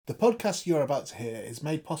The podcast you're about to hear is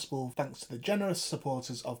made possible thanks to the generous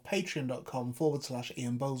supporters of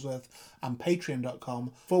patreon.com/Ian Bolesworth and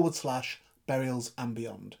patreon.com/Burials and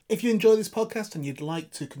Beyond. If you enjoy this podcast and you'd like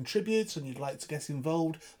to contribute and you'd like to get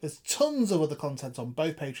involved, there's tons of other content on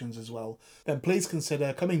both Patreons as well. Then please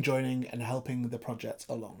consider joining and helping the project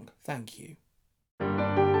along. Thank you.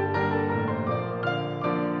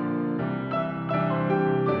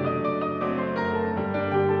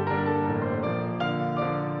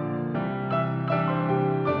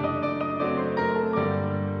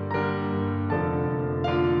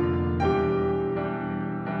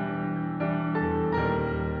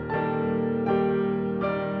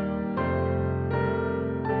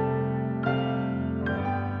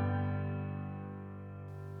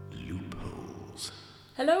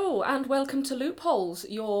 Hello and welcome to Loopholes,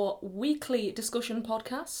 your weekly discussion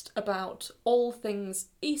podcast about all things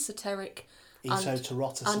esoteric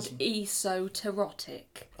Esoteroticism. and esoterotic.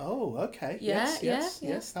 Oh, okay. Yeah,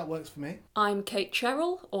 yes, that works for me. I'm Kate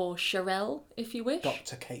Sherrill, or Sherelle if you wish.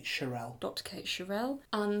 Dr. Kate Sherrill. Dr. Kate Sherrill.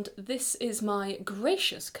 And this is my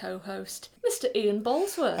gracious co-host, Mr. Ian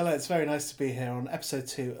Bolesworth. Hello, it's very nice to be here on episode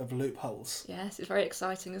 2 of Loopholes. Yes, it's very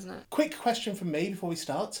exciting, isn't it? Quick question from me before we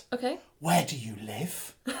start. Okay. Where do you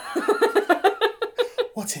live?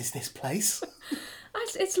 What is this place?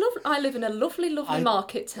 It's lovely. I live in a lovely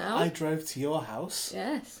market town. I drove to your house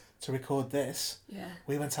Yes. to record this. Yeah.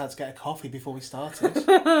 We went out to get a coffee before we started.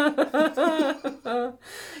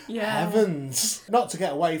 Yeah. Heavens! Not to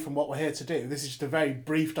get away from what we're here to do, this is just a very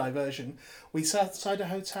brief diversion. We sat outside a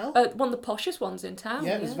hotel. One of the poshest ones in town.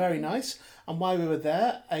 Yeah, it was very nice. And while we were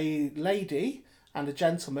there, a lady and a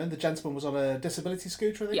gentleman, the gentleman was on a disability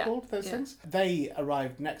scooter, are they called, those things? They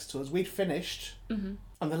arrived next to us. We'd finished, and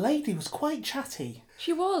the lady was quite chatty.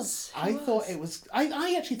 She was. I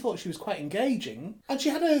actually thought she was quite engaging, and she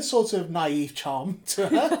had a sort of naive charm to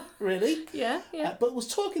her, really. Yeah. But was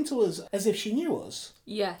talking to us as if she knew us.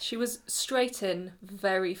 Yeah, she was straight in,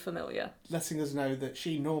 very familiar. Letting us know that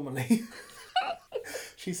she normally...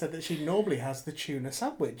 She said that she normally has the tuna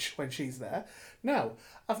sandwich when she's there. Now,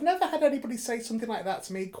 I've never had anybody say something like that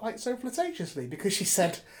to me quite so flirtatiously, because she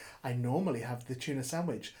said, I normally have the tuna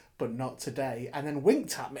sandwich, but not today, and then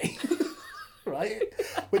winked at me. Right?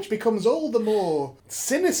 Which becomes all the more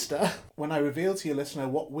sinister when I reveal to your listener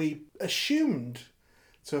what we assumed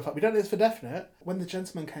to have happened. We don't know this for definite. When the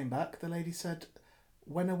gentleman came back, the lady said,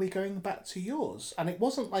 when are we going back to yours? And it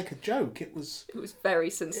wasn't like a joke, it was very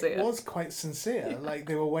sincere. It was quite sincere, like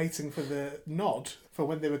they were waiting for the nod for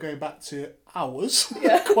when they were going back to ours,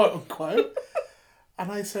 quote unquote.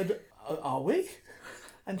 And I said, are we?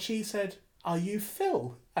 And she said, are you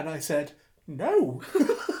Phil? And I said, no.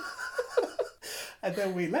 And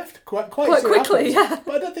then we left quite quickly, yeah.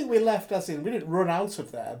 But I don't think we left as in, we didn't run out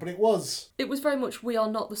of there, but it was very much, we are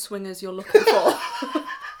not the swingers you're looking for.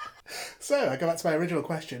 So, I go back to my original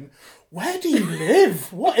question. Where do you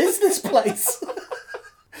live? What is this place?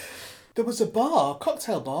 There was a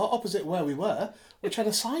cocktail bar, opposite where we were, which had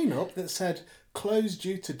a sign up that said, closed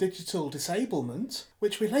due to digital disablement,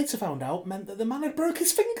 which we later found out meant that the man had broke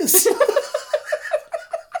his fingers.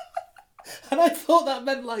 And I thought that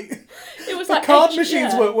meant, like, it was the like card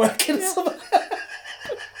machines weren't working or Yeah. something.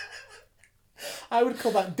 I would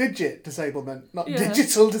call that digit disablement, not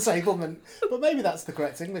digital disablement. But maybe that's the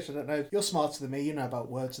correct English, I don't know. You're smarter than me, you know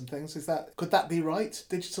about words and things. Could that be right?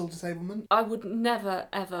 Digital disablement? I would never,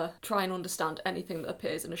 ever try and understand anything that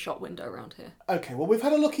appears in a shop window around here. Okay, well, we've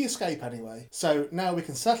had a lucky escape anyway. So now we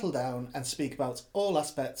can settle down and speak about all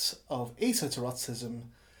aspects of esoteroticism,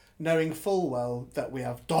 knowing full well that we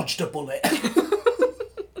have dodged a bullet.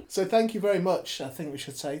 So thank you very much, I think we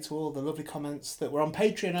should say, to all the lovely comments that were on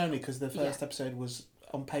Patreon only, because the first episode was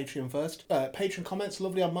on Patreon first. Patreon comments,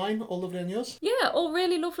 lovely on mine, all lovely on yours? Yeah, all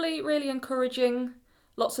really lovely, really encouraging.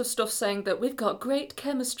 Lots of stuff saying that we've got great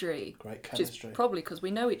chemistry. Great chemistry. Which is probably because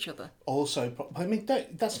we know each other. Also,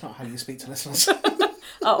 that's not how you speak to listeners.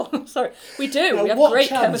 Oh, sorry. We do. Now, we have what great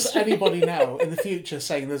chance chemistry. anybody now in the future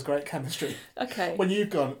saying there's great chemistry? Okay. When you've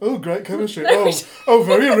gone, oh, great chemistry. Oh,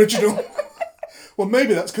 very original. Well,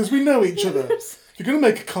 maybe that's because we know each other. If you're going to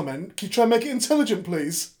make a comment, can you try and make it intelligent,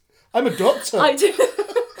 please? I'm a doctor. I didn't.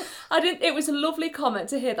 It was a lovely comment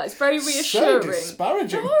to hear that. It's very reassuring. So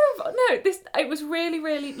disparaging. No, it was really,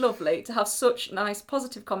 really lovely to have such nice,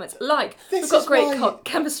 positive comments. Like, This we've got is great why-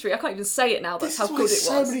 chemistry. I can't even say it now. That's how good it was.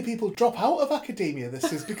 So many people drop out of academia.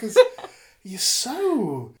 This is because you're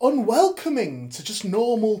so unwelcoming to just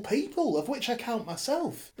normal people, of which I count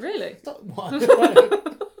myself. Really?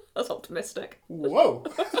 That's optimistic. Whoa.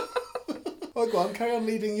 Well, go on, carry on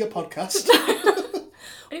leading your podcast.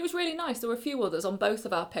 And it was really nice. There were a few others on both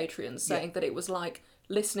of our Patreons saying that it was like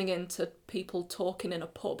listening in to people talking in a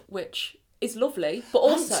pub, which is lovely, but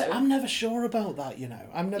also... I'm never sure about that, you know.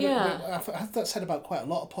 Yeah. I've had that said about quite a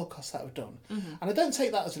lot of podcasts that I've done. And I don't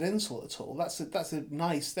take that as an insult at all. That's a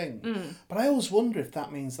nice thing. But I always wonder if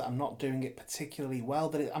that means that I'm not doing it particularly well,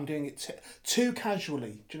 that I'm doing it too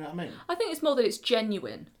casually. Do you know what I mean? I think it's more that it's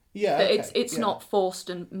genuine. Yeah, That okay, it's yeah. not forced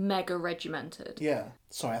and mega regimented. Yeah.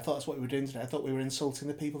 Sorry, I thought that's what we were doing today. I thought we were insulting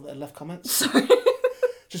the people that had left comments. Sorry.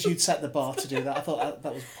 Just you'd set the bar to do that. I thought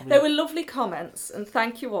that was probably... There were lovely comments, and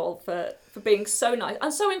thank you all for being so nice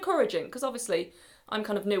and so encouraging, because obviously I'm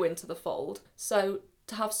kind of new into the fold, so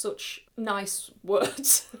to have such nice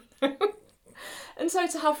words and so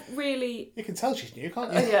to have really... You can tell she's new,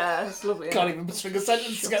 can't you? Yeah, it's lovely. Can't even string a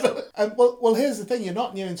sentence together. Well, here's the thing. You're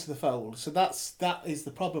not new into the fold, so that is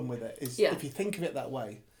the problem with it. Is if you think of it that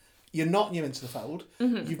way, you're not new into the fold.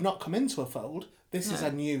 You've not come into a fold. This is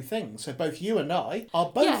a new thing. So both you and I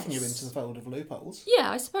are both new into the fold of Loopholes.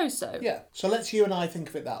 Yeah, I suppose so. Yeah. So let's you and I think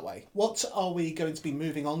of it that way. What are we going to be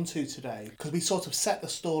moving on to today? Because we sort of set the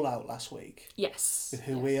stall out last week. Yes. With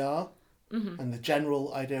who we are and the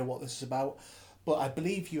general idea of what this is about. But I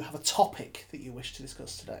believe you have a topic that you wish to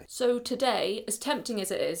discuss today. So today, as tempting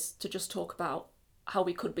as it is to just talk about how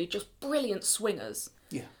we could be just brilliant swingers,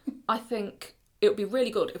 I think it would be really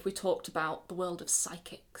good if we talked about the world of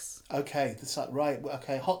psychics. Okay, right.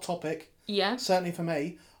 Okay, hot topic. Yeah. Certainly for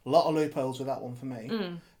me. A lot of loopholes with that one for me. Do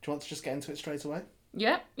you want to just get into it straight away?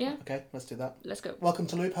 Yeah. Okay, let's do that. Let's go. Welcome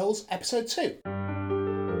to Loopholes, episode 2.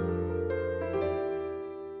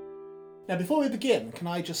 Now, before we begin, can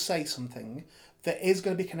I just say something that is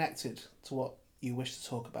going to be connected to what you wish to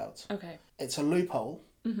talk about? Okay. It's a loophole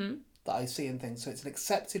that I see in things, so it's an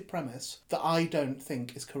accepted premise that I don't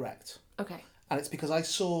think is correct. Okay. And it's because I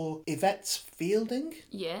saw Yvette Fielding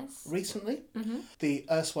recently, the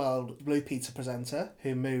erstwhile Blue Peter presenter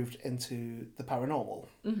who moved into the paranormal.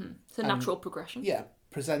 It's a natural progression. Yeah,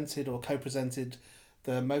 presented or co-presented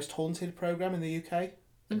the Most Haunted programme in the UK.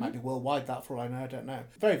 It might be worldwide, that for all I know, I don't know.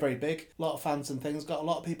 Very, very big. A lot of fans and things. Got a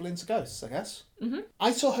lot of people into ghosts, I guess.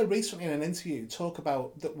 I saw her recently in an interview talk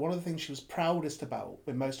about that one of the things she was proudest about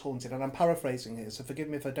with Most Haunted, and I'm paraphrasing here, so forgive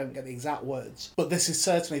me if I don't get the exact words, but this is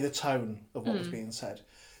certainly the tone of what was being said.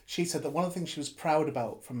 She said that one of the things she was proud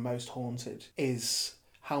about from Most Haunted is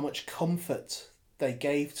how much comfort they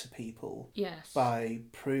gave to people by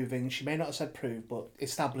proving, she may not have said prove, but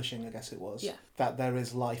establishing, I guess it was, that there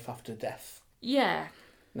is life after death. Yeah.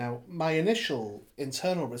 Now, my initial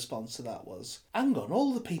internal response to that was, hang on,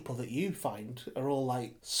 all the people that you find are all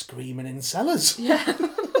like screaming in cellars. Yeah.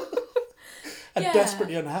 And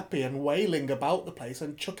desperately unhappy and wailing about the place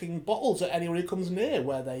and chucking bottles at anyone who comes near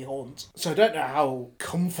where they haunt. So I don't know how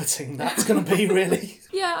comforting that's going to be, really.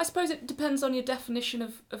 Yeah, I suppose it depends on your definition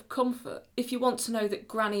of comfort. If you want to know that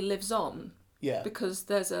Granny lives on because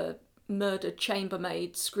there's a murdered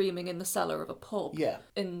chambermaid screaming in the cellar of a pub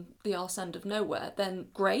in the arse end of nowhere, then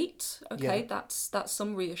great. Okay, that's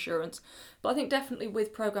some reassurance. But I think definitely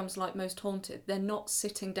with programmes like Most Haunted, they're not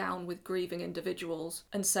sitting down with grieving individuals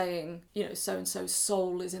and saying, you know, so-and-so's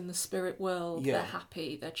soul is in the spirit world, they're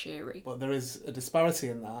happy, they're cheery. But there is a disparity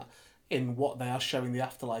in that, in what they are showing the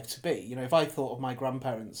afterlife to be. You know, if I thought of my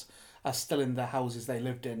grandparents are still in the houses they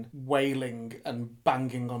lived in, wailing and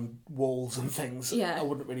banging on walls and things, I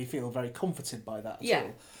wouldn't really feel very comforted by that at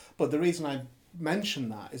all. But the reason I mention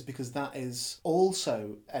that is because that is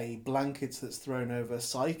also a blanket that's thrown over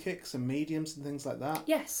psychics and mediums and things like that.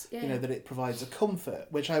 Yes. Yeah. You know, that it provides a comfort,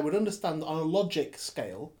 which I would understand on a logic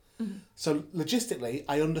scale. So logistically,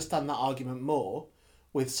 I understand that argument more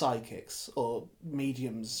with psychics or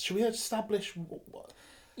mediums. Should we establish what?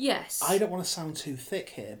 Yes. I don't want to sound too thick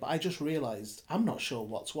here, but I just realised I'm not sure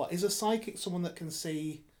what's what. Is a psychic someone that can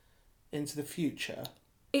see into the future?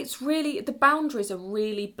 It's really, the boundaries are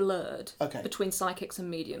really blurred between psychics and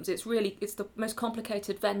mediums. It's the most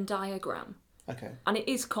complicated Venn diagram. Okay. And it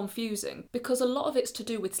is confusing because a lot of it's to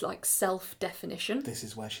do with like self-definition. This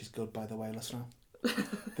is where she's good, by the way, listener.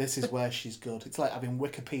 This is where she's good. It's like having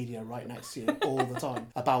Wikipedia right next to you all the time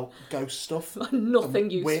about ghost stuff.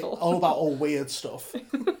 Nothing useful. All about all weird stuff.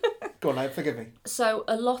 Go on, forgive me. So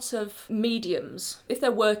a lot of mediums, if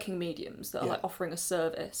they're working mediums that are like offering a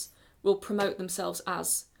service, will promote themselves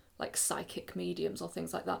as like psychic mediums or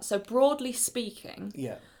things like that. So broadly speaking,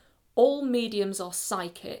 all mediums are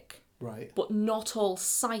psychic, right? But not all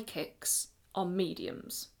psychics are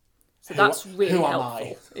mediums. So that's really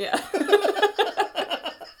helpful. Yeah.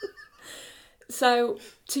 So,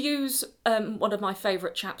 to use one of my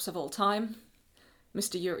favourite chaps of all time,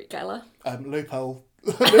 Mr. Uri Geller.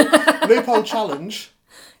 Loophole challenge.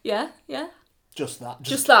 Yeah. Just that.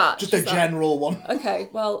 Just that. Just a general one. Okay,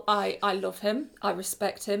 well, I love him. I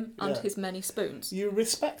respect him and his many spoons. You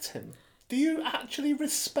respect him? Do you actually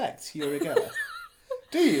respect Uri Geller?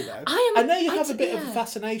 Do you, though? I know you have a bit of a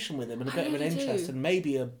fascination with him and a bit of an interest and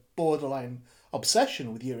maybe a borderline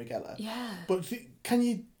obsession with Uri Geller. Yeah. But can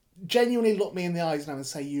you genuinely look me in the eyes now and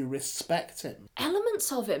say you respect him?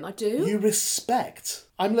 Elements of him, I do. You respect?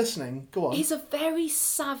 I'm listening. Go on. He's a very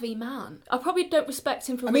savvy man. I probably don't respect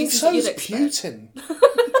him for so reasons that you'd is Putin.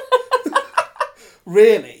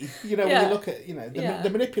 Really? You know, when you look at, the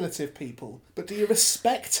manipulative people. But do you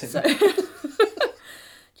respect him?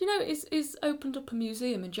 Do you know, he's opened up a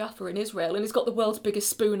museum in Jaffa in Israel and he's got the world's biggest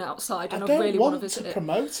spoon outside and I really want to visit it. I don't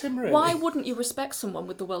want to promote him, really. Why wouldn't you respect someone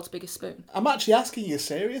with the world's biggest spoon? I'm actually asking you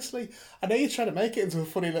seriously. I know you're trying to make it into a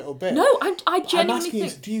funny little bit. No, I genuinely I'm asking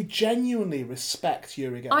think... you, do you genuinely respect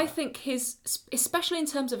Uri Geller? I think especially in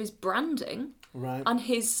terms of his branding and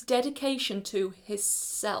his dedication to his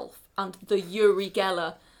self and the Uri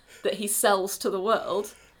Geller that he sells to the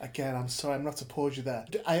world... Again, I'm sorry, I'm not to pause you there.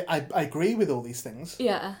 I agree with all these things.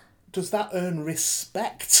 Yeah. Does that earn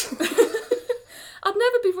respect? I'd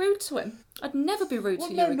never be rude to him. I'd never be rude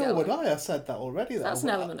to Uri Geller. No, would I? I said that already. That's an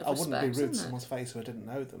element of respect, I wouldn't be rude to isn't it? someone's face who I didn't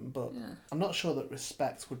know them, but I'm not sure that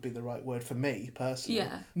respect would be the right word for me, personally.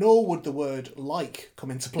 Yeah. Nor would the word like come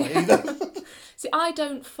into play either. See, I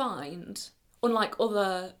don't find... Unlike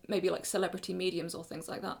other, maybe like celebrity mediums or things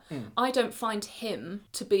like that, I don't find him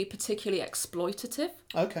to be particularly exploitative.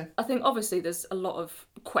 Okay. I think obviously there's a lot of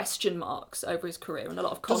question marks over his career and a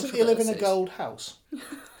lot of controversies. Doesn't he live in a gold house?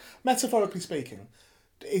 Metaphorically speaking.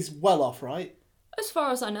 He's well off, right? As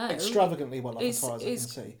far as I know. Extravagantly well off, as far as I can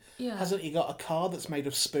see. Yeah. Hasn't he got a car that's made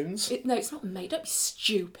of spoons? No, it's not made. Don't be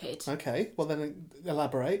stupid. Okay, well then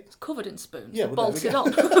elaborate. It's covered in spoons. Yeah, well, bolted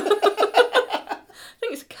on. I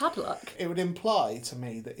think it's a Cadillac. It would imply to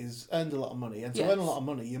me that he's earned a lot of money, and to earn a lot of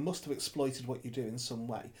money, you must have exploited what you do in some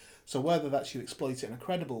way. So whether that's you exploit it in a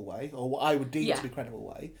credible way, or what I would deem to be a credible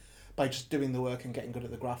way, by just doing the work and getting good at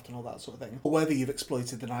the graft and all that sort of thing, or whether you've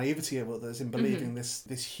exploited the naivety of others in believing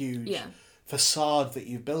this huge facade that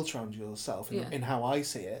you've built around yourself in how I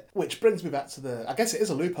see it. Which brings me back to I guess it is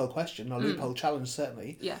a loophole question, or loophole challenge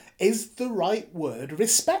certainly. Yeah. Is the right word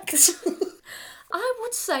respect? I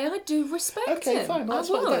would say I do respect him. Okay, fine.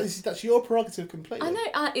 That's your prerogative completely.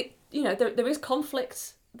 I know. There is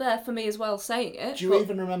conflict there for me as well saying it. Do you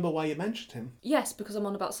even remember why you mentioned him? Yes, because I'm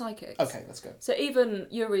on about psychics. Okay, let's go. So even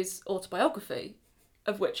Uri's autobiography,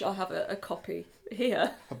 of which I have a copy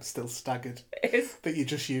here. I'm still staggered that you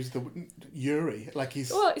just used the Uri like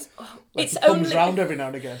he's. Well, he comes round every now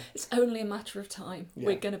and again. It's only a matter of time. Yeah.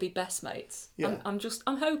 We're going to be best mates. Yeah. I'm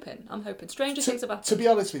hoping. Stranger things have happened. To be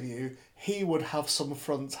honest with you, he would have some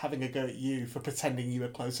front having a go at you for pretending you were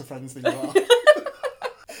closer friends than you are.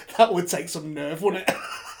 That would take some nerve, wouldn't it?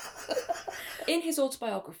 In his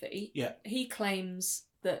autobiography, he claims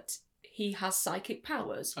that he has psychic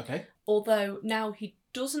powers. Okay. Although now he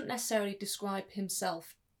doesn't necessarily describe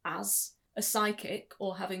himself as a psychic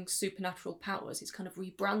or having supernatural powers. He's kind of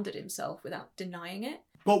rebranded himself without denying it.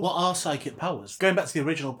 But what are psychic powers? Going back to the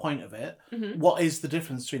original point of it, what is the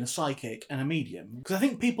difference between a psychic and a medium? Because I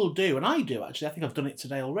think people do, and I do actually, I think I've done it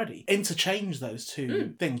today already, interchange those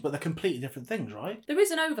two things, but they're completely different things, right? There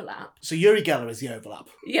is an overlap. So Uri Geller is the overlap.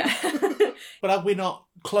 Yeah. But have we not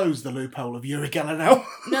closed the loophole of Uri Geller now?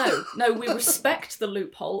 No, we respect the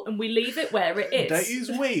loophole and we leave it where it is. Don't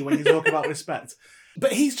use we when you talk about respect.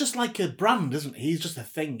 But he's just like a brand, isn't he? He's just a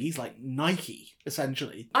thing. He's like Nike,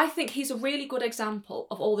 essentially. I think he's a really good example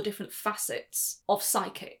of all the different facets of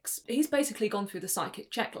psychics. He's basically gone through the psychic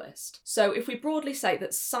checklist. So if we broadly say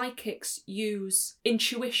that psychics use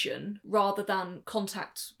intuition rather than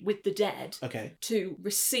contact with the dead to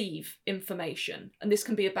receive information, and this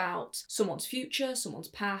can be about someone's future, someone's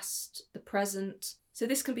past, the present. So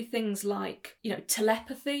this can be things like,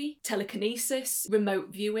 telepathy, telekinesis, remote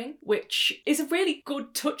viewing, which is a really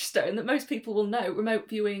good touchstone that most people will know. Remote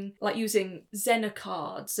viewing, like using Zener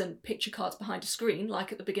cards and picture cards behind a screen,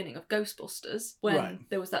 like at the beginning of Ghostbusters, when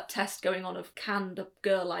there was that test going on of can the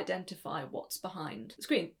girl identify what's behind the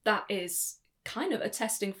screen. That is kind of a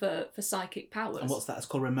testing for psychic powers. And what's that? It's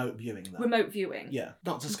called remote viewing, though. Remote viewing. Yeah.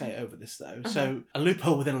 Not to skate over this, though. So, a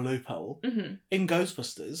loophole within a loophole. In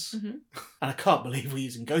Ghostbusters, and I can't believe we're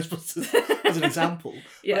using Ghostbusters as an example,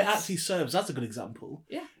 but it actually serves as a good example.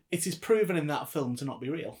 Yeah. it is proven in that film to not be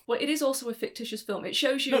real. Well, it is also a fictitious film. It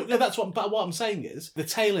shows you... No, that's what... But what I'm saying is, the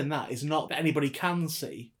tale in that is not that anybody can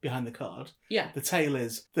see behind the card. Yeah. The tale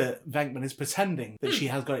is that Venkman is pretending that she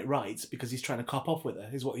has got it right because he's trying to cop off with her,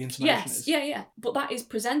 is what the intonation is. Yeah. But that is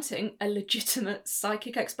presenting a legitimate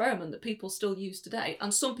psychic experiment that people still use today.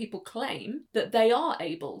 And some people claim that they are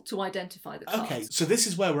able to identify the cards. Okay, so this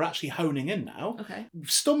is where we're actually honing in now. Okay.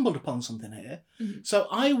 We've stumbled upon something here. Mm-hmm. So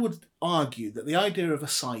I would argue that the idea of a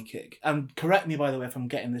psychic, and correct me by the way if I'm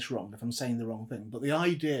getting this wrong, if I'm saying the wrong thing, but the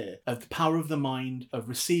idea of the power of the mind, of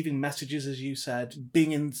receiving messages, as you said,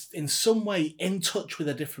 being in some way in touch with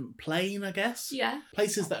a different plane, I guess. Yeah.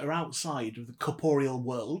 Places that are outside of the corporeal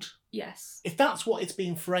world. Yes. If that's what it's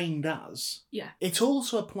being framed as, yeah, it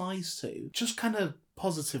also applies to just kind of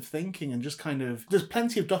positive thinking and just kind of... There's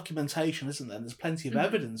plenty of documentation, isn't there? There's plenty of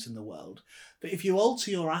evidence in the world that if you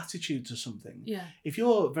alter your attitude to something, if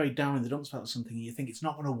you're very down in the dumps about something and you think it's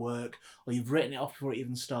not going to work, or you've written it off before it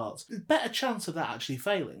even starts, there's a better chance of that actually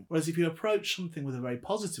failing. Whereas if you approach something with a very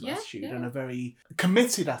positive attitude and a very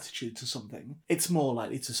committed attitude to something, it's more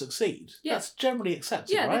likely to succeed. Yeah. That's generally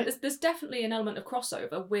accepted, right? There's definitely an element of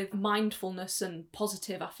crossover with mindfulness and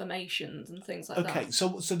positive affirmations and things like that. Okay, so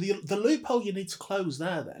the loophole you need to close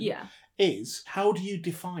there then is, how do you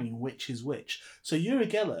define which is which? So Uri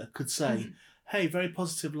Geller could say, hey, very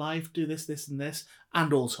positive life, do this, this and this,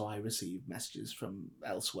 and also I receive messages from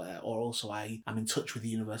elsewhere, or also I am in touch with the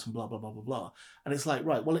universe and blah, blah, blah, blah, blah. And it's like,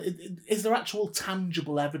 right, well, is there actual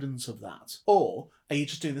tangible evidence of that? Or are you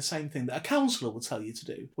just doing the same thing that a counsellor would tell you to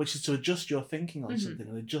do, which is to adjust your thinking on something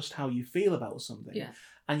and adjust how you feel about something? Yeah.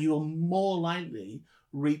 And you'll more likely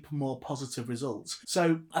reap more positive results.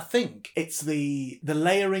 So I think it's the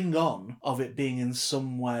layering on of it being in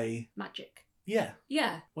some way... magic. Yeah.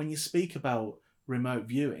 Yeah. When you speak about remote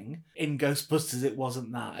viewing, in Ghostbusters it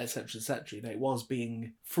wasn't that, etc., etc. It was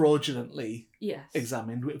being fraudulently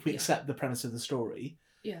examined, if we accept the premise of the story.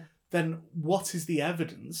 Yeah. Then what is the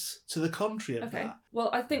evidence to the contrary of that? Well,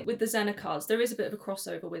 I think with the Zener cards, there is a bit of a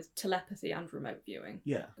crossover with telepathy and remote viewing.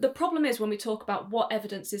 Yeah. The problem is when we talk about what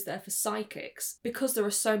evidence is there for psychics, because there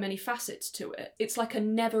are so many facets to it, it's like a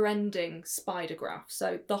never-ending spider graph.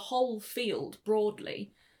 So the whole field,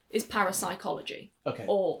 broadly, is parapsychology,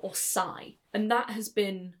 or psi. And that has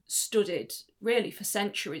been studied really for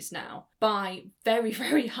centuries now by very,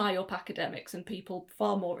 very high up academics and people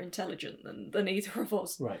far more intelligent than either of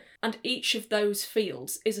us. Right. And each of those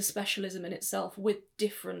fields is a specialism in itself with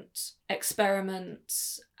different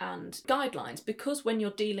experiments and guidelines, because when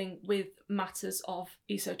you're dealing with matters of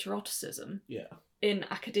esotericism, in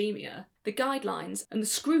academia, the guidelines and the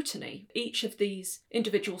scrutiny each of these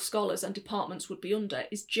individual scholars and departments would be under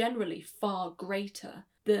is generally far greater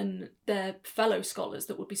than their fellow scholars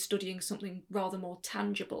that would be studying something rather more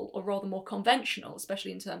tangible or rather more conventional,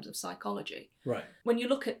 especially in terms of psychology. Right. When you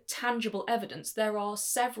look at tangible evidence, there are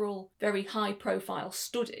several very high-profile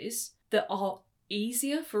studies that are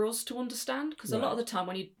easier for us to understand, because a lot of the time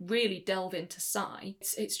when you really delve into psi,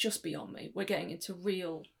 it's just beyond me. We're getting into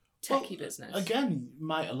real techie business. Again, you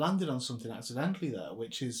might have landed on something accidentally there,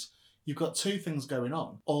 which is you've got two things going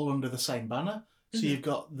on, all under the same banner. So you've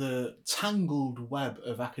got the tangled web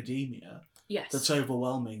of academia that's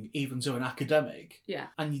overwhelming even to an academic. Yeah.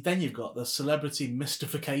 And then you've got the celebrity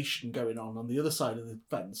mystification going on the other side of the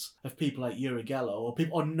fence of people like Uri Geller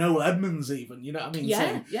or Noel Edmonds even, you know what I mean? Yeah,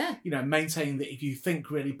 saying, you know, maintaining that if you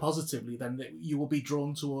think really positively, then that you will be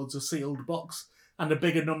drawn towards a sealed box and a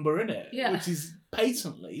bigger number in it, which is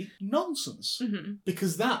patently nonsense,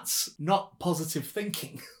 because that's not positive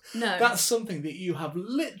thinking. No. That's something that you have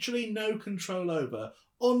literally no control over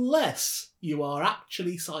unless you are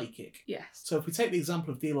actually psychic. Yes. So if we take the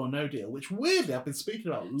example of Deal or No Deal, which weirdly I've been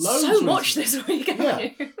speaking about loads so much this week,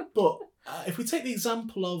 haven't you? But if we take the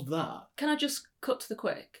example of that... Can I just cut to the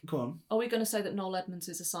quick? Go on. Are we going to say that Noel Edmonds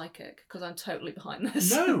is a psychic? Because I'm totally behind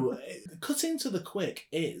this. No, cutting to the quick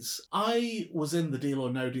is, I was in the Deal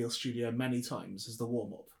or No Deal studio many times as the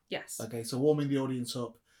warm-up. Yes. Okay, so warming the audience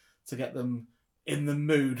up to get them in the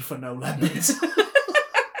mood for Noel Edmonds.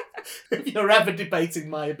 If you're ever debating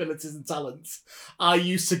my abilities and talents, I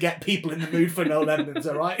used to get people in the mood for Noel Edmonds,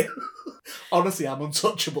 all right? Honestly, I'm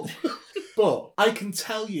untouchable. But I can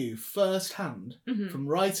tell you firsthand, from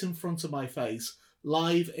right in front of my face,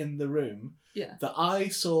 live in the room, that I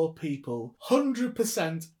saw people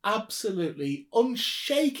 100% absolutely,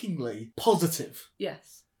 unshakingly positive.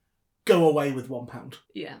 Yes. Go away with £1.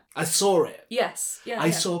 Yeah. I saw it. Yes. Yeah. I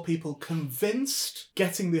saw people convinced,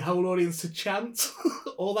 getting the whole audience to chant,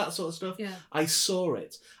 all that sort of stuff. Yeah. I saw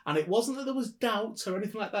it. And it wasn't that there was doubt or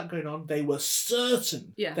anything like that going on. They were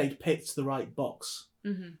certain they'd picked the right box.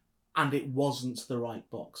 and it wasn't the right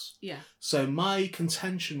box. Yeah. So my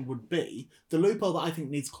contention would be, the loophole that I think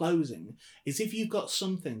needs closing is if you've got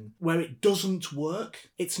something where it doesn't work,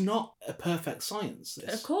 it's not a perfect science.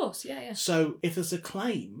 This. Of course, yeah. So if there's a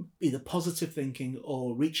claim, either positive thinking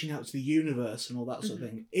or reaching out to the universe and all that sort of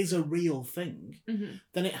thing, is a real thing,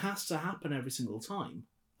 then it has to happen every single time.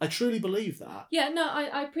 I truly believe that. Yeah, no,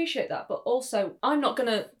 I appreciate that. But also, I'm not going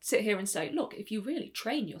to sit here and say, look, if you really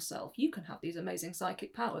train yourself, you can have these amazing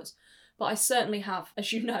psychic powers. But I certainly have,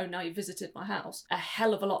 as you know, now you've visited my house, a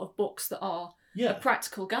hell of a lot of books that are a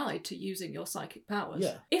practical guide to using your psychic powers.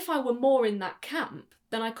 Yeah. If I were more in that camp,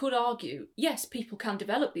 then I could argue, yes, people can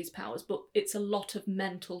develop these powers, but it's a lot of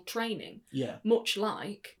mental training. Yeah. Much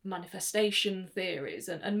like manifestation theories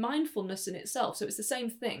and mindfulness in itself. So it's the same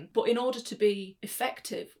thing. But in order to be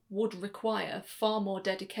effective would require far more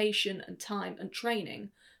dedication and time and training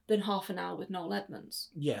than half an hour with Noel Edmonds.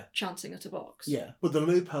 Yeah. Chanting at a box. Yeah. But the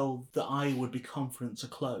loophole that I would be confident to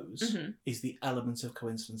close is the element of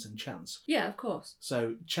coincidence and chance. Yeah, of course.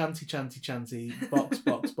 So chanty, box,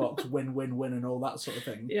 box, box, win, win, win, and all that sort of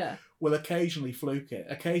thing. Yeah. Will occasionally fluke it.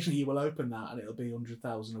 Occasionally you will open that and it'll be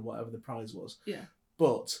 100,000 or whatever the prize was. Yeah.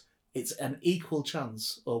 But it's an equal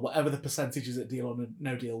chance, or whatever the percentages at Deal or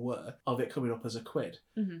No Deal were, of it coming up as a quid.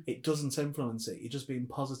 It doesn't influence it. You're just being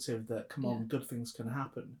positive that, come on, good things can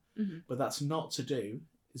happen. But that's not to do,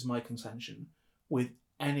 is my contention, with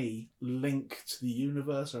any link to the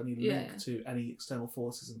universe or any link to any external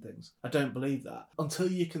forces and things. I don't believe that. Until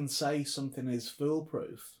you can say something is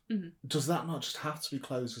foolproof, does that not just have to be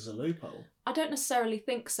closed as a loophole? I don't necessarily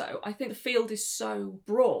think so. I think the field is so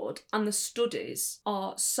broad and the studies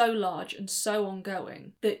are so large and so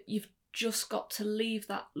ongoing that you've just got to leave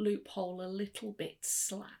that loophole a little bit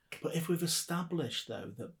slack. But if we've established,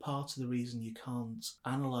 though, that part of the reason you can't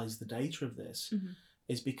analyse the data of this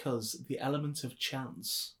is because the element of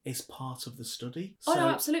chance is part of the study. Oh, no,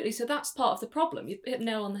 absolutely. So that's part of the problem. You hit the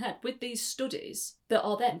nail on the head. With these studies that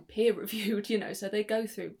are then peer-reviewed, so they go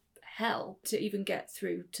through hell to even get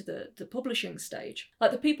through to the publishing stage.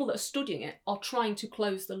 Like, the people that are studying it are trying to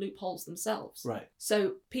close the loopholes themselves. Right.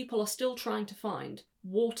 So people are still trying to find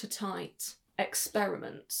watertight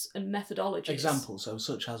experiments and methodologies. Examples, so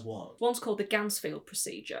such as what? One's called the Gansfield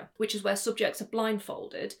procedure, which is where subjects are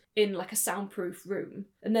blindfolded in like a soundproof room,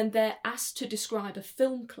 and then they're asked to describe a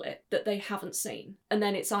film clip that they haven't seen. And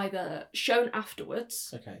then it's either shown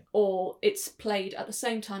afterwards, or it's played at the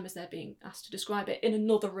same time as they're being asked to describe it in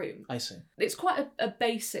another room. I see. It's quite a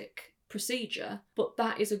basic procedure, but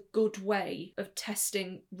that is a good way of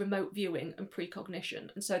testing remote viewing and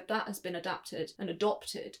precognition, and so that has been adapted and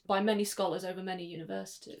adopted by many scholars over many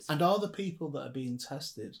universities. And are the people that are being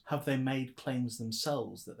tested, have they made claims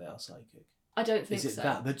themselves that they are psychic? I don't think so. Is it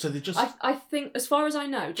that? So they're just I think, as far as I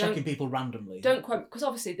know, checking people randomly. Don't quote, because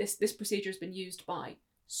obviously this procedure has been used by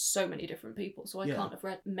so many different people, so I can't have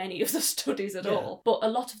read many of the studies at all. But a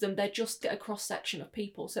lot of them, they just get a cross-section of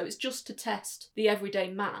people. So it's just to test the everyday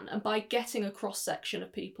man. And by getting a cross-section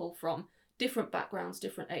of people from different backgrounds,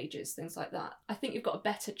 different ages, things like that, I think you've got a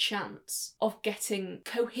better chance of getting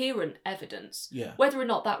coherent evidence. Yeah. Whether or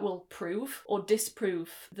not that will prove or disprove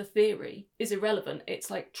the theory is irrelevant. It's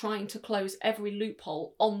like trying to close every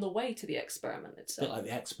loophole on the way to the experiment itself. A bit like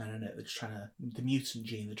the X-Men, isn't it? They're just trying to, the mutant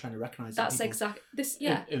gene, they're trying to recognise that's exactly this.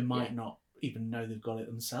 Yeah. Who might not even know they've got it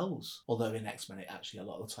themselves. Although in X-Men, it actually a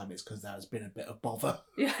lot of the time it's because there has been a bit of bother.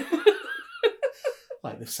 Yeah.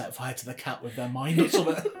 Like they've set fire to the cat with their mind or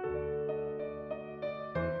something.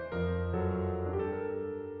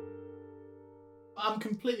 I'm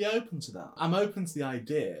completely open to that. I'm open to the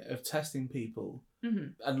idea of testing people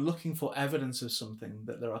and looking for evidence of something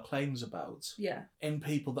that there are claims about in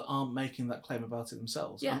people that aren't making that claim about it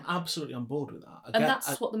themselves. Yeah. I'm absolutely on board with that. And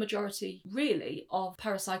that's what the majority, really, of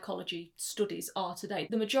parapsychology studies are today.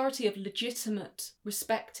 The majority of legitimate,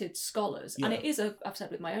 respected scholars, and it is, I've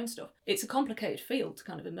said with my own stuff, it's a complicated field to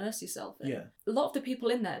kind of immerse yourself in. Yeah. A lot of the people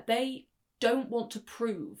in there, they don't want to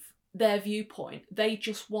prove their viewpoint. They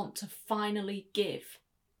just want to finally give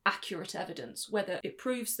accurate evidence, whether it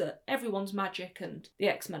proves that everyone's magic and the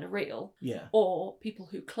X-Men are real, or people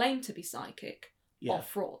who claim to be psychic are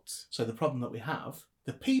frauds. So the problem that we have,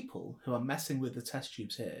 the people who are messing with the test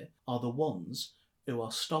tubes here are the ones who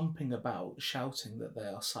are stomping about shouting that they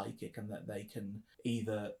are psychic and that they can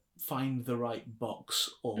either find the right box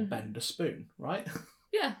or bend a spoon, right?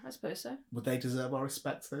 Yeah, I suppose so. Would they deserve our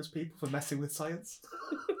respect, those people, for messing with science?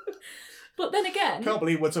 But then again... I can't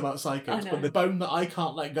believe we're talking about psychics, but the bone that I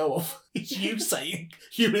can't let go of is you saying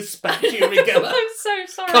you respect Uri Geller. I'm so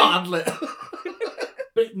sorry. Can't handle it.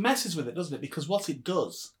 But it messes with it, doesn't it? Because what it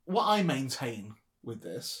does, what I maintain with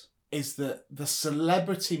this, is that the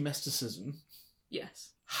celebrity mysticism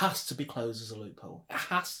yes, has to be closed as a loophole. It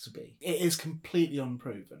has to be. It is completely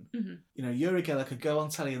unproven. Mm-hmm. You know, Uri Geller could go on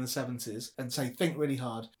telly in the 70s and say, think really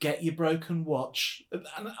hard, get your broken watch.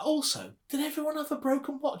 And also, did everyone have a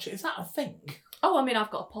broken watch? Is that a thing? Oh, I mean,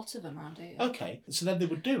 I've got a pot of them around here. Okay, so then they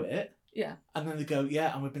would do it. Yeah. And then they go,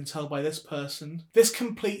 yeah, and we've been told by this person, this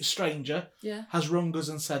complete stranger has rung us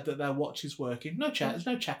and said that their watch is working. No check, there's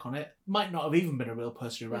no check on it. Might not have even been a real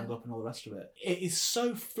person who rang up and all the rest of it. It is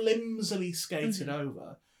so flimsily skated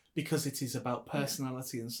over because it is about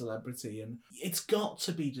personality and celebrity, and it's got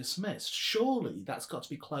to be dismissed. Surely that's got to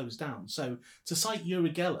be closed down. So to cite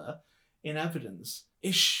Uri Geller in evidence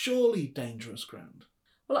is surely dangerous ground.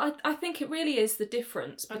 Well, I think it really is the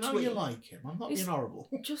difference between... I know you like him. I'm not being horrible.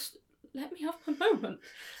 Just let me have a moment.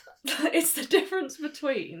 It's the difference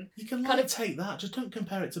between... You can take that, just don't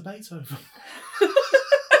compare it to Beethoven.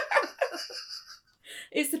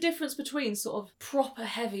 It's the difference between sort of proper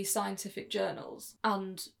heavy scientific journals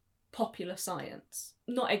and popular science.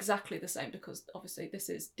 Not exactly the same, because obviously this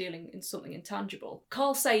is dealing in something intangible.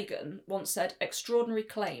 Carl Sagan once said, extraordinary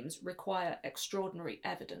claims require extraordinary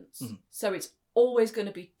evidence. So it's always going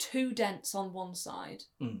to be too dense on one side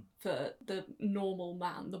for the normal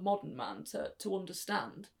man, the modern man, to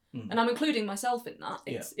understand. And I'm including myself in that.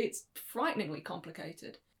 It's frighteningly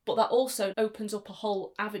complicated. But that also opens up a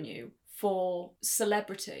whole avenue for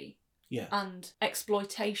celebrity and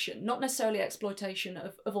exploitation. Not necessarily exploitation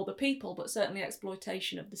of other people, but certainly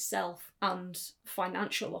exploitation of the self and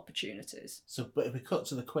financial opportunities. So, but if we cut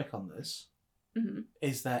to the quick on this,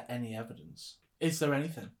 is there any evidence? Is there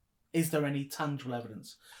anything? Is there any tangible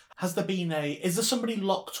evidence? Is there somebody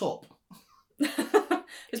locked up?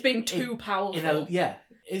 As being too powerful.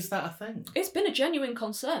 Is that a thing? It's been a genuine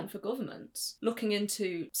concern for governments looking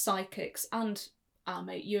into psychics, and our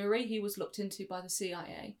mate Uri, he was looked into by the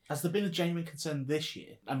CIA. Has there been a genuine concern this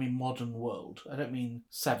year? I mean modern world. I don't mean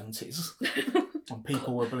 70s. When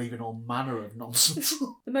people were believing all manner of nonsense.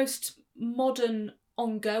 The most modern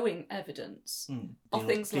ongoing evidence of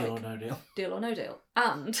things like Deal or No Deal. Deal or No Deal.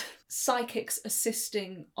 And psychics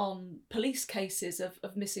assisting on police cases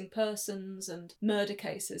of missing persons and murder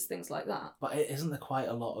cases, things like that. But isn't there quite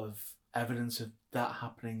a lot of evidence of that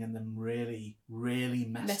happening and them really, really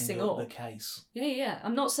messing up the case? Yeah.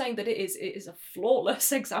 I'm not saying that it is a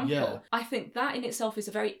flawless example. Yeah. I think that in itself is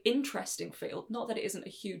a very interesting field. Not that it isn't a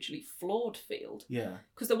hugely flawed field. Yeah.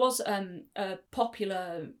 Because there was a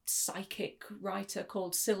popular psychic writer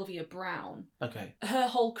called Sylvia Browne. Okay. Her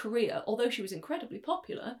whole career, although she was incredibly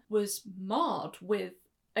popular, was marred with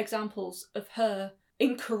examples of her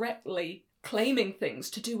incorrectly claiming things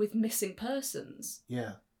to do with missing persons.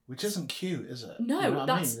 Yeah. Which isn't cute, is it? No, you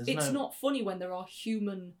know it's not funny when there are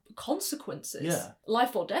human consequences. Yeah.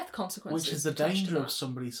 Life or death consequences. Which is the danger of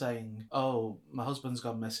somebody saying, oh, my husband's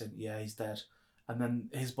gone missing. Yeah, he's dead. And then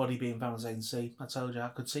his body being found and saying, see, I told you, I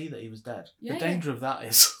could see that he was dead. The danger of that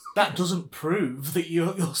is that doesn't prove that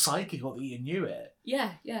you're psychic or that you knew it.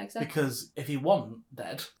 Yeah, exactly. Because if he wasn't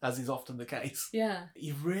dead, as is often the case,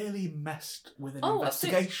 you've really messed with an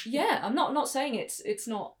investigation. Yeah, I'm not saying it's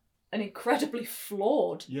not an incredibly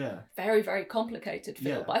flawed, very, very complicated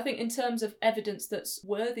field. But I think in terms of evidence that's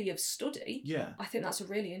worthy of study, I think that's a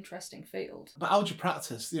really interesting field. But how would you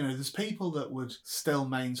practice? You know, there's people that would still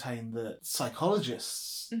maintain that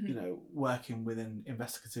psychologists, you know, working within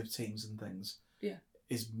investigative teams and things,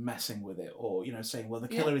 is messing with it, or, you know, saying, well, the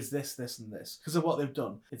killer is this, this, and this. Because of what they've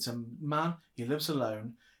done. It's a man, he lives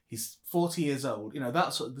alone, he's 40 years old. You know,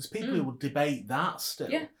 that sort of, there's people who will debate that still.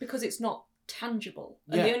 Yeah, because it's not tangible.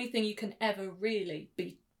 And the only thing you can ever really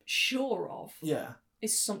be sure of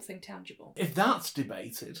is something tangible. If that's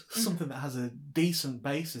debated, something that has a decent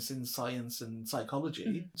basis in science and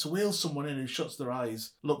psychology, to wheel someone in who shuts their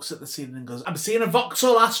eyes, looks at the scene and goes, I'm seeing a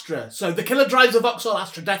Vauxhall Astra, so the killer drives a Vauxhall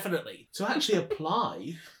Astra, definitely. To actually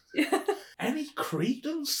apply any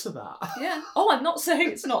credence to that. Yeah. Oh, I'm not saying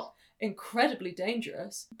it's not incredibly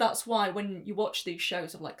dangerous. That's why when you watch these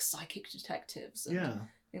shows of like psychic detectives and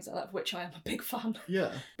things like that, of which I am a big fan.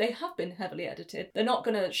 Yeah. They have been heavily edited. They're not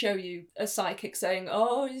going to show you a psychic saying,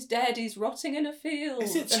 oh, he's dead, he's rotting in a field.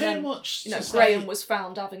 Is it too much you know, Graham was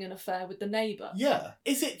found having an affair with the neighbour. Yeah.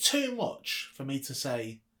 Is it too much for me to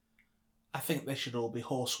say, I think they should all be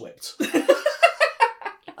horsewhipped?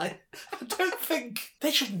 I don't think...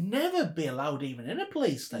 They should never be allowed even in a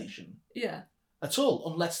police station. Yeah. At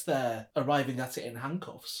all, unless they're arriving at it in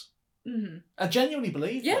handcuffs. Mm-hmm. I genuinely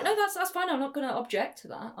believe that. No, that's fine. I'm not going to object to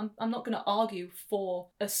that. I'm not going to argue for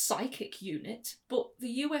a psychic unit. But the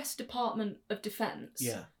US Department of Defence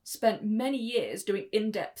spent many years doing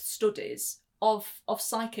in-depth studies of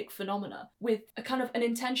psychic phenomena with a kind of an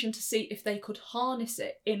intention to see if they could harness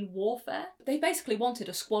it in warfare. They basically wanted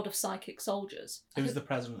a squad of psychic soldiers. Who was the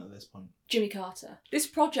president at this point? Jimmy Carter. This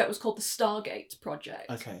project was called the Stargate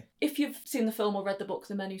Project. Okay. If you've seen the film or read the book,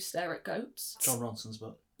 The Men Who Stare at Goats. John Ronson's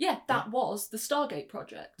book. Yeah, that was the Stargate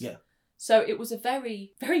Project. Yeah. So it was a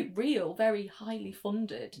very, very real, very highly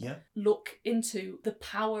funded look into the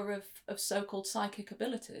power of so-called psychic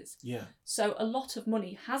abilities. Yeah. So a lot of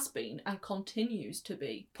money has been and continues to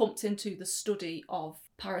be pumped into the study of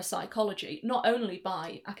parapsychology, not only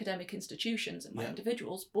by academic institutions and by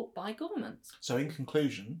individuals, but by governments. So in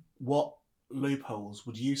conclusion, what loopholes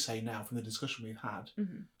would you say now from the discussion we've had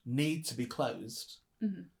need to be closed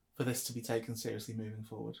for this to be taken seriously moving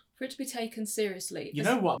forward? For it to be taken seriously. You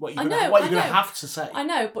know what you're going to have to say. I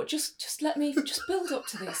know, but just let me just build up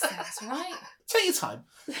to these things, all right? Take your time.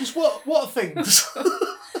 Just what are things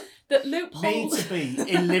that loopholes need to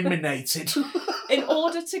be eliminated in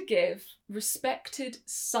order to give respected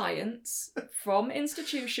science from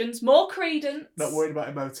institutions more credence. Not worried about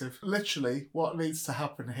emotive. Literally, what needs to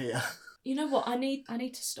happen here? You know what? I need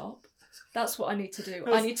to stop. That's what I need to do.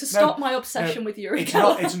 I need to stop my obsession with Uri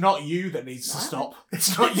Geller. Geller. It's not you that needs to stop.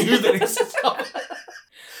 It's not you that needs to stop.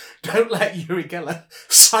 Don't let Uri Geller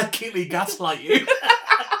psychically gaslight you.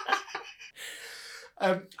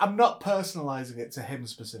 I'm not personalising it to him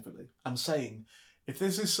specifically. I'm saying if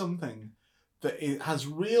this is something that it has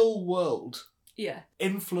real world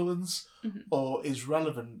influence or is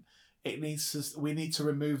relevant, we need to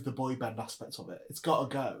remove the boy band aspect of it. It's got to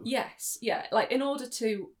go. Yes, yeah. Like, in order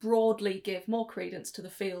to broadly give more credence to the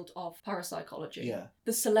field of parapsychology,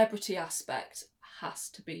 the celebrity aspect has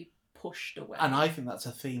to be pushed away. And I think that's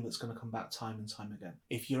a theme that's going to come back time and time again.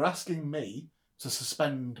 If you're asking me to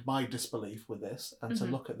suspend my disbelief with this and to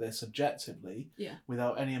look at this objectively,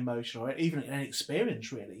 without any emotion or even any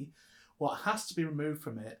experience really, what has to be removed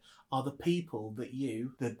from it are the people that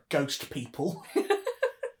you, the ghost people,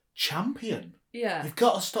 champion. Yeah. You've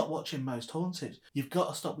got to stop watching Most Haunted. You've got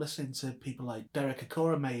to stop listening to people like Derek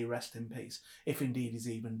Akora, may he rest in peace, if indeed he's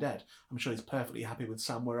even dead. I'm sure he's perfectly happy with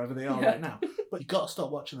Sam wherever they are right now. But you've got to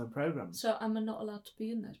stop watching them programmes. So am I not allowed to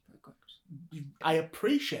be in those programmes? I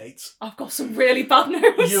appreciate... I've got some really bad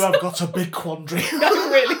news. You have got a big quandary. I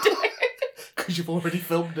really do. Because you've already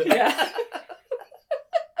filmed it. Yeah.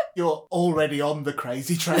 You're already on the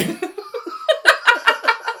crazy train.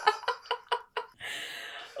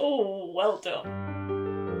 Oh, well done.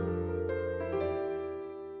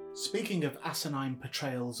 Speaking of asinine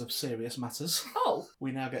portrayals of serious matters,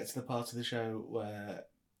 we now get to the part of the show where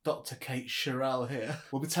Dr. Kate Sherrill here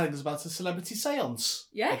will be telling us about a celebrity seance.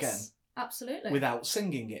 Yes, again. Absolutely. Without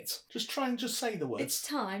singing it. Just try and just say the words. It's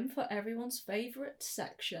time for everyone's favourite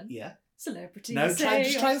section. Yeah. Celebrity seance.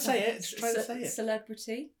 Just try and say it. Just try and say it.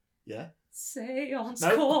 Celebrity. Yeah. Seance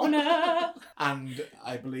Corner. And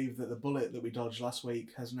I believe that the bullet that we dodged last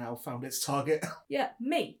week has now found its target. Yeah,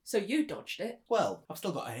 me. So you dodged it. Well, I've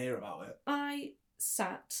still got to hear about it. I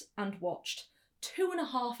sat and watched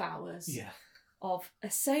 2.5 hours Yeah. of a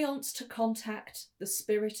seance to contact the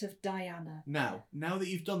spirit of Diana. Now that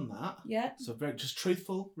you've done that, so very just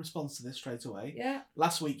truthful response to this straight away. Yeah.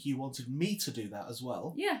 Last week you wanted me to do that as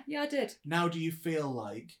well. Yeah, I did. Now do you feel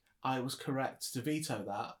like I was correct to veto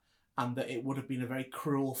that and that it would have been a very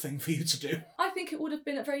cruel thing for you to do? I think it would have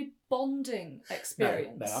been a very bonding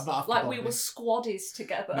experience. No, I'm not after like bonding. we were squaddies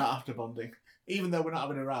together. Not after bonding. Even though we're not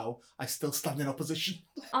having a row, I still stand in opposition.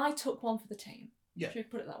 I took one for the team. Yeah. Should we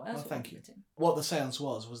put it that way? Well, thank you. What the seance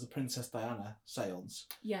was the Princess Diana Seance.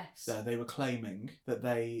 Yes. So they were claiming that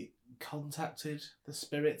they contacted the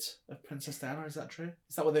spirit of Princess Diana. Is that true?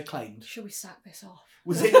 Is that what they claimed? Should we sack this off?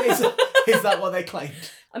 Is that what they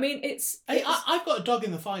claimed? I mean, it's... I've got a dog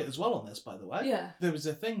in the fight as well on this, by the way. Yeah. There was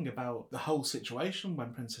a thing about the whole situation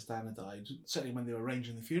when Princess Diana died, certainly when they were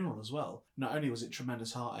arranging the funeral as well. Not only was it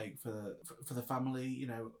tremendous heartache for the family, you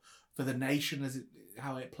know, for the nation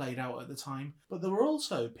how it played out at the time, but there were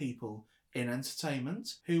also people in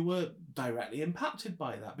entertainment who were directly impacted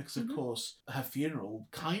by that because, of course, her funeral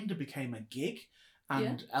kind of became a gig.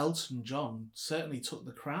 And Elton John certainly took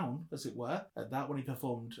the crown, as it were, at that when he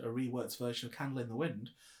performed a reworked version of Candle in the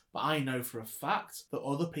Wind. But I know for a fact that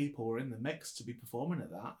other people were in the mix to be performing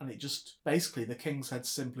at that. And it just, basically, the king said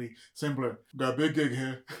simply, got a big gig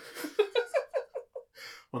here.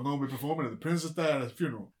 I'm going to be performing at the Princess Diana's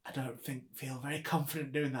funeral. I don't feel very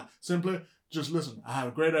confident doing that. Simply, just listen, I have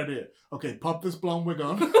a great idea. Okay, pop this blonde wig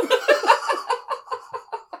on.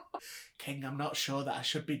 King, I'm not sure that I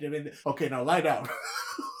should be doing this. Okay, now lie down.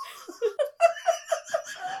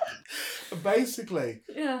 Basically,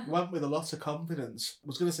 went with a lot of confidence.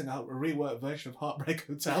 Was going to sing out a reworked version of Heartbreak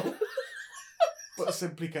Hotel. But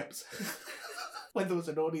simply kept, when there was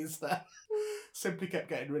an audience there, simply kept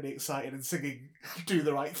getting really excited and singing Do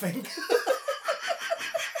the Right Thing.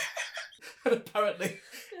 And apparently,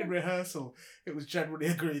 in rehearsal, it was generally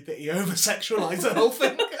agreed that he over-sexualised the whole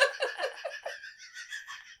thing.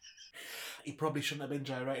 He probably shouldn't have been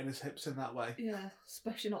gyrating his hips in that way. Yeah,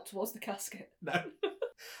 especially not towards the casket. No.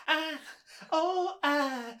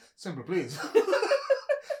 Simply, please.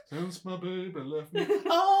 Since my baby left me.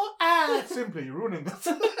 Simply, you're ruining this.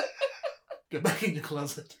 Get back in your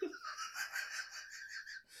closet.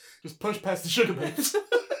 Just push past the sugar babes.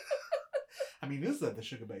 I mean, is there the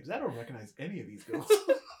sugar babes? I don't recognise any of these girls.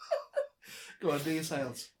 Go on, do your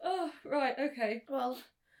seance. Oh, right, okay. Well,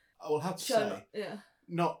 I will have to say,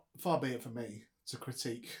 not far be it for me to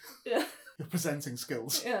critique your presenting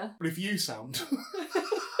skills. Yeah. But if you sound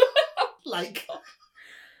like...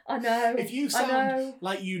 I know. If you sound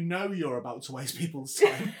like you know you're about to waste people's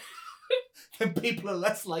time, then people are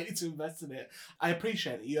less likely to invest in it. I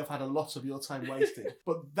appreciate that you have had a lot of your time wasted,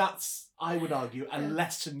 but that's, I would argue, a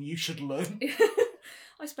lesson you should learn.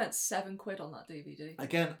 I spent £7 on that DVD.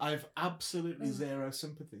 Again, I've absolutely zero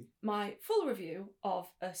sympathy. My full review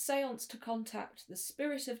of A Seance to Contact the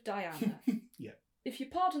Spirit of Diana. Yeah. If you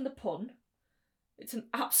pardon the pun, it's an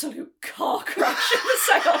absolute car crash in the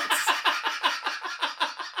seance.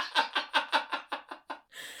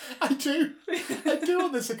 I do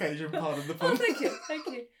on this occasion, pardon the pun. Oh, thank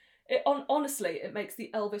you. Honestly, it makes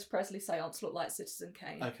the Elvis Presley seance look like Citizen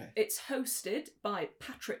Kane. Okay. It's hosted by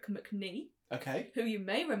Patrick McNee. Okay. Who you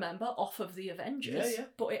may remember off of The Avengers. Yeah.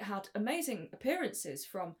 But it had amazing appearances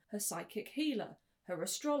from her psychic healer, her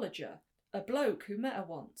astrologer, a bloke who met her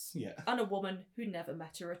once. Yeah. And a woman who never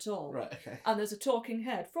met her at all. Right, okay. And there's a talking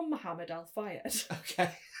head from Muhammad Al-Fayed.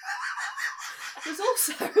 Okay. There's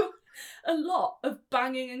also a lot of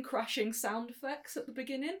banging and crashing sound effects at the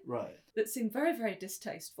beginning. Right. That seem very, very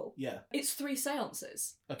distasteful. Yeah. It's 3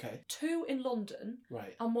 seances. Okay. 2 in London.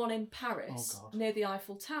 Right. And 1 in Paris. Oh, God. Near the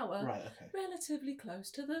Eiffel Tower. Right, okay. Relatively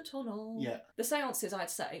close to the tunnel. Yeah. The seances, I'd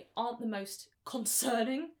say, aren't the most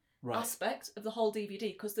concerning aspect of the whole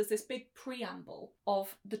DVD, because there's this big preamble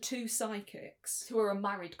of the 2 psychics who are a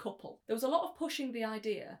married couple. There was a lot of pushing the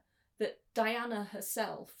idea that Diana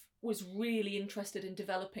herself was really interested in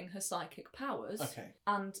developing her psychic powers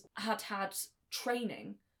and had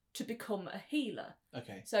training to become a healer.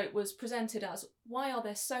 Okay. So it was presented as, why are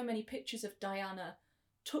there so many pictures of Diana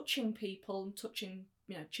touching people and touching,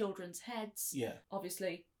 children's heads? Yeah.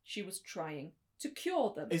 Obviously, she was trying to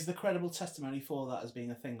cure them. Is the credible testimony for that as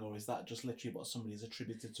being a thing, or is that just literally what somebody's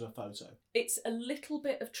attributed to a photo? It's a little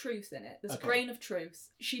bit of truth in it. There's a grain of truth.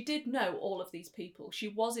 She did know all of these people. She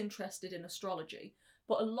was interested in astrology,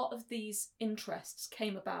 but a lot of these interests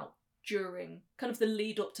came about during kind of the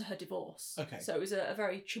lead up to her divorce. Okay. So it was a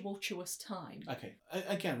very tumultuous time. Okay.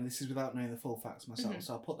 Again, this is without knowing the full facts myself,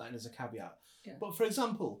 so I'll put that in as a caveat. Yeah. But for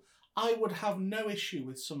example, I would have no issue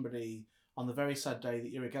with somebody on the very sad day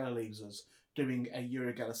that Uri Geller leaves us doing a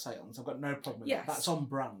Uri Geller seance. I've got no problem with that. That's on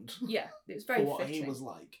brand. Yeah, it was very for what fitting. he was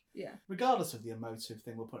like. Yeah. Regardless of the emotive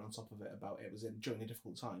thing we're putting on top of it about it was during a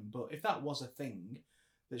difficult time. But if that was a thing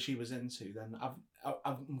that she was into, then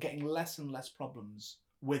I'm getting less and less problems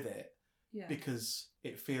with it. Yeah. Because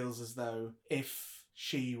it feels as though if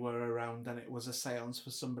she were around and it was a seance for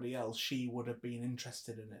somebody else, she would have been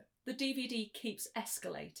interested in it. The DVD keeps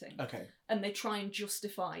escalating. Okay. And they try and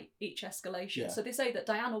justify each escalation. Yeah. So they say that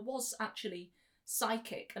Diana was actually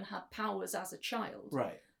psychic and had powers as a child.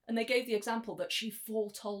 Right. And they gave the example that she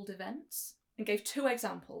foretold events and gave 2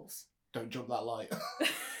 examples. Don't jump that light.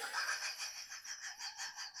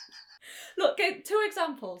 Look, 2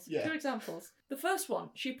 examples. Yeah. 2 examples. The first one,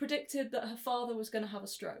 she predicted that her father was going to have a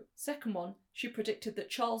stroke. Second one, she predicted that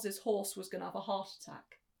Charles's horse was going to have a heart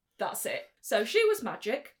attack. That's it. So she was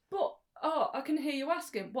magic, but, I can hear you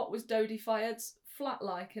asking, what was Dodie Fayed's flat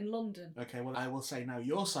like in London? Okay, well, I will say now,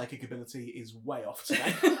 your psychic ability is way off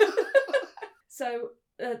today. So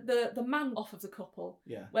the man off of the couple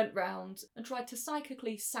went round and tried to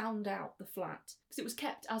psychically sound out the flat, because it was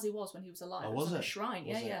kept as it was when he was alive. Oh, was it? Like a shrine,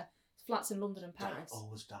 yeah. Flats in London and Paris.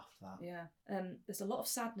 Always daft, that. Yeah. There's a lot of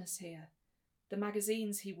sadness here. The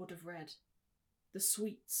magazines he would have read. The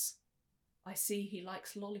sweets. I see he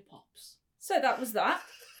likes lollipops. So that was that.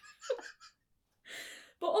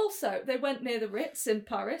 But also, they went near the Ritz in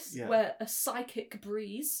Paris, where a psychic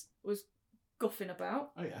breeze was guffing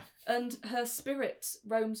about. Oh, yeah. And her spirit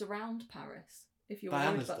roams around Paris, if you're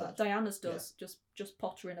worried about that. Diana's does, just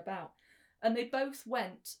pottering about. And they both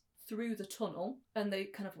went through the tunnel, and they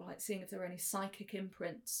kind of were like seeing if there were any psychic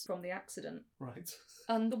imprints from the accident. Right.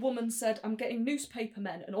 And the woman said, I'm getting newspaper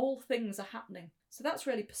men and all things are happening. So that's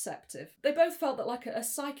really perceptive. They both felt that like a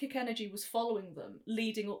psychic energy was following them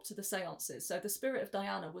leading up to the seances. So the spirit of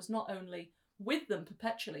Diana was not only with them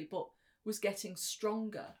perpetually, but was getting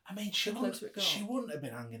stronger. I mean, she wouldn't have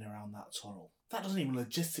been hanging around that tunnel. That doesn't even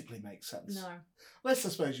logistically make sense. No. Unless I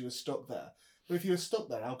suppose you were stuck there. But if you were stuck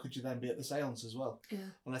there, how could you then be at the seance as well? Yeah.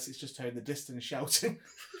 Unless it's just her in the distance shouting.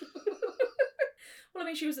 Well, I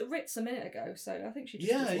mean, she was at Ritz a minute ago, so I think she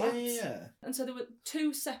just does laps. Yeah. And so there were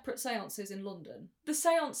 2 separate seances in London. The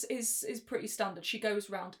seance is pretty standard. She goes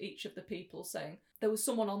round each of the people saying, there was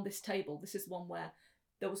someone on this table. This is one where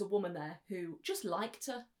there was a woman there who just liked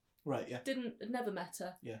her. Right, yeah. Never met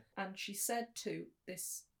her. Yeah. And she said to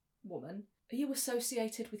this woman, "Are you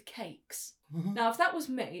associated with cakes?" Now, if that was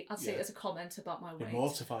me, I'd see it as a comment about my weight. You're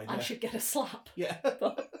mortified, and she'd get a slap. Yeah.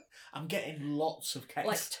 But I'm getting lots of cakes.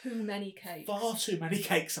 like too many cakes. Far too many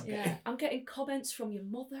cakes I'm getting. I'm getting comments from your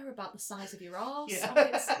mother about the size of your arse.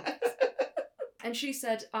 Yeah. And she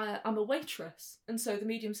said, I'm a waitress. And so the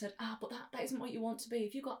medium said, but that isn't what you want to be.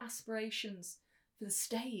 If you've got aspirations for the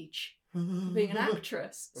stage, for being an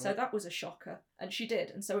actress. Right. So that was a shocker. And she did.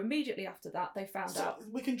 And so immediately after that, they found out.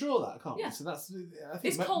 We can draw that, can't we? So that's, I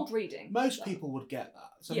think it's cold reading. Most people would get that.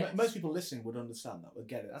 So most people listening would understand that, would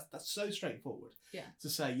get it. That's so straightforward. Yeah. To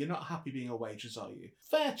say, you're not happy being a waitress, are you?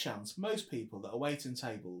 Fair chance, most people that are waiting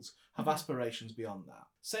tables have aspirations beyond that.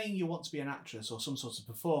 Saying you want to be an actress or some sort of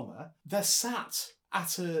performer, they're sat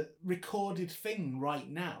at a recorded thing right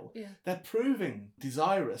now. Yeah. They're proving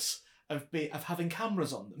desirous of having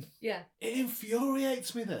cameras on them. Yeah. It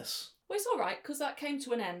infuriates me, this. Well, it's all right, because that came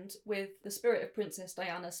to an end with the spirit of Princess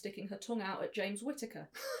Diana sticking her tongue out at James Whittaker.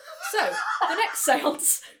 So, the next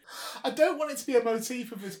seance... I don't want it to be a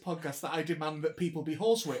motif of this podcast that I demand that people be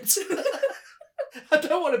horsewhipped. I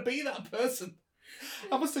don't want to be that person.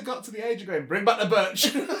 I must have got to the age of going, bring back the birch.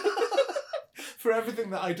 For everything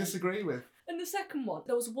that I disagree with. And the second one,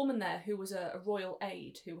 there was a woman there who was a royal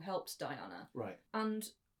aide who helped Diana. Right. And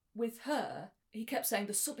with her, he kept saying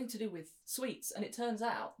there's something to do with sweets. And it turns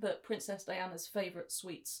out that Princess Diana's favourite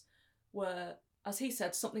sweets were, as he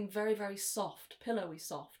said, something very, very soft, pillowy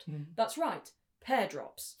soft. That's right, pear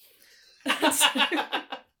drops.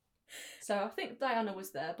 So I think Diana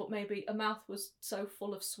was there, but maybe her mouth was so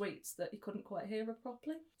full of sweets that he couldn't quite hear her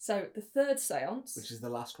properly. So the third seance... Which is the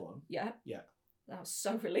last one. Yeah. Yeah. I was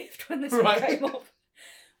so relieved when this one came up.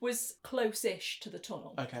 Was close-ish to the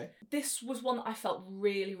tunnel. Okay. This was one that I felt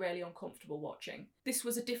really, really uncomfortable watching. This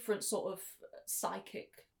was a different sort of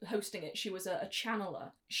psychic hosting it. She was a channeler.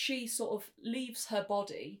 She sort of leaves her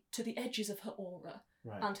body to the edges of her aura.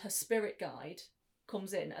 Right. And her spirit guide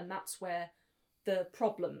comes in, and that's where the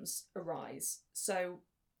problems arise. So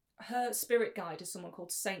her spirit guide is someone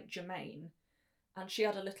called Saint Germain, and she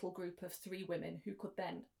had a little group of 3 women who could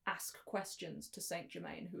then ask questions to Saint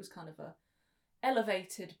Germain, who was kind of a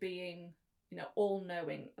elevated being,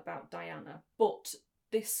 all-knowing about Diana. But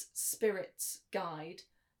this spirit guide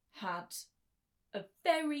had a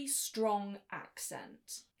very strong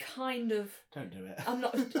accent. Kind of... Don't do it.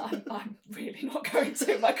 I'm really not going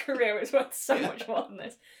to. My career is worth so much more than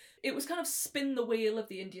this. It was kind of spin the wheel of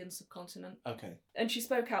the Indian subcontinent. Okay. And she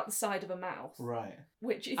spoke out the side of her mouth. Right.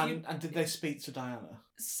 Which And did they speak to Diana?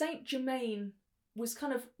 Saint Germain was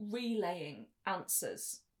kind of relaying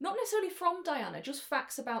answers. Not necessarily from Diana, just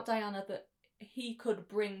facts about Diana that he could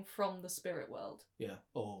bring from the spirit world. Yeah,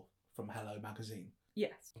 or from Hello Magazine.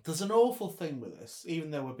 Yes. There's an awful thing with this, even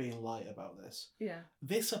though we're being light about this. Yeah.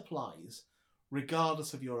 This applies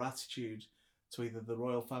regardless of your attitude to either the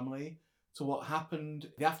royal family, to what happened,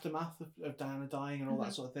 the aftermath of Diana dying and all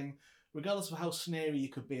that sort of thing, regardless of how snary you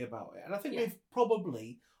could be about it. And I think we've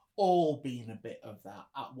probably all been a bit of that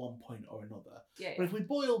at one point or another. Yeah. But if we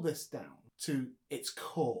boil this down to its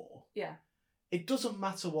core, it doesn't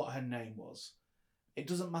matter what her name was. It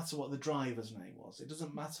doesn't matter what the driver's name was. It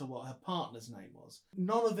doesn't matter what her partner's name was.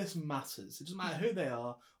 None of this matters. It doesn't matter who they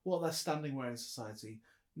are, what their standing were in society.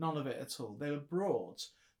 None of it at all. They were brought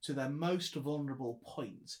to their most vulnerable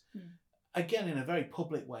point. Again, in a very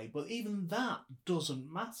public way, but even that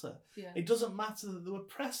doesn't matter. Yeah. It doesn't matter that there were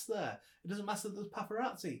press there. It doesn't matter that there was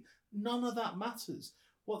paparazzi. None of that matters.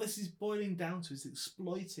 What this is boiling down to is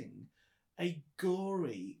exploiting a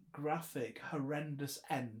gory, graphic, horrendous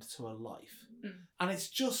end to a life. And it's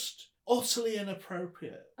just utterly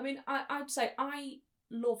inappropriate. I mean, I'd say I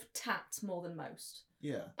love tat more than most.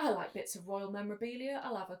 Yeah. I like bits of royal memorabilia.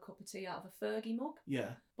 I'll have a cup of tea out of a Fergie mug.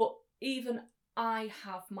 Yeah. But even I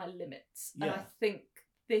have my limits. And I think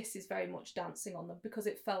this is very much dancing on them because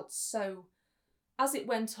it felt so... As it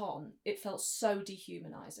went on, it felt so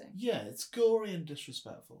dehumanising. Yeah, it's gory and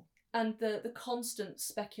disrespectful. And the constant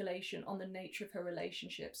speculation on the nature of her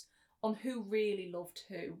relationships, on who really loved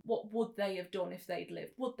who. What would they have done if they'd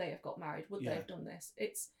lived? Would they have got married? Would they have done this?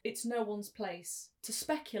 It's no one's place to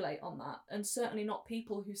speculate on that, and certainly not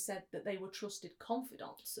people who said that they were trusted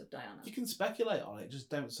confidants of Diana. You can speculate on it, just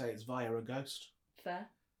don't say it's via a ghost. Fair.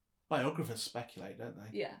 Biographers speculate, don't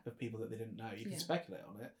they? Yeah. Of people that they didn't know. You can speculate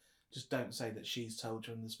on it. Just don't say that she's told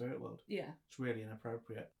you in the spirit world. Yeah. It's really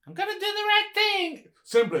inappropriate. I'm going to do the right thing!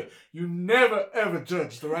 Simply, you never ever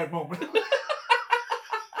judge the right moment.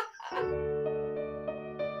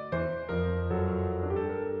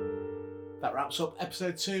 That wraps up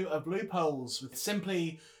episode 2 of Loopholes with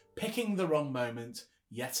simply picking the wrong moment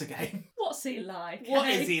yet again. What's he like? What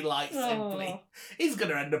is he like, simply? He's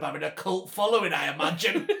going to end up having a cult following, I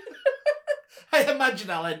imagine. I imagine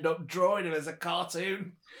I'll end up drawing him as a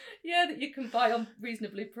cartoon. Yeah, that you can buy on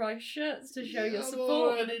reasonably priced shirts to show your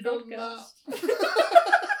support for the podcast.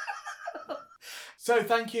 So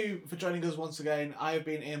thank you for joining us once again. I have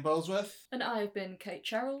been Ian Bolesworth. And I have been Kate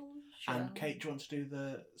Cheryl. And Kate, do you want to do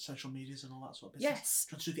the social medias and all that sort of business? Yes.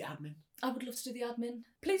 Do you want to do the admin? I would love to do the admin.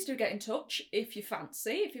 Please do get in touch if you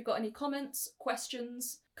fancy, if you've got any comments,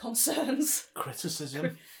 questions, concerns.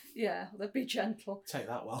 Criticism. Yeah, they'd be gentle. Take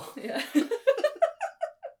that well. Yeah.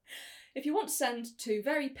 If you want to send to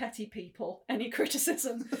very petty people any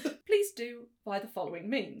criticism, please do by the following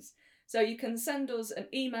means. So you can send us an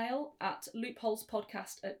email at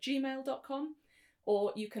loopholespodcast@gmail.com,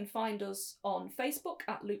 or you can find us on Facebook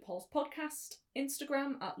at Loopholes Podcast,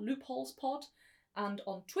 Instagram at LoopholesPod, and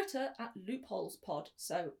on Twitter at LoopholesPod.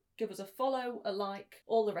 So give us a follow, a like,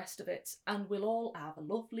 all the rest of it, and we'll all have a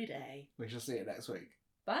lovely day. We shall see you next week.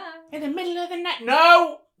 Bye. In the middle of the night.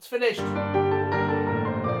 No! It's finished.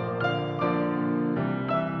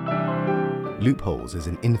 Loopholes is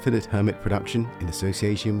an Infinite Hermit production in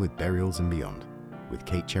association with Burials and Beyond, with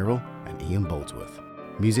Kate Cheryl and Ian Bolesworth.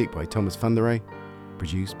 Music by Thomas Funderay,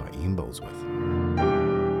 produced by Ian Bolesworth.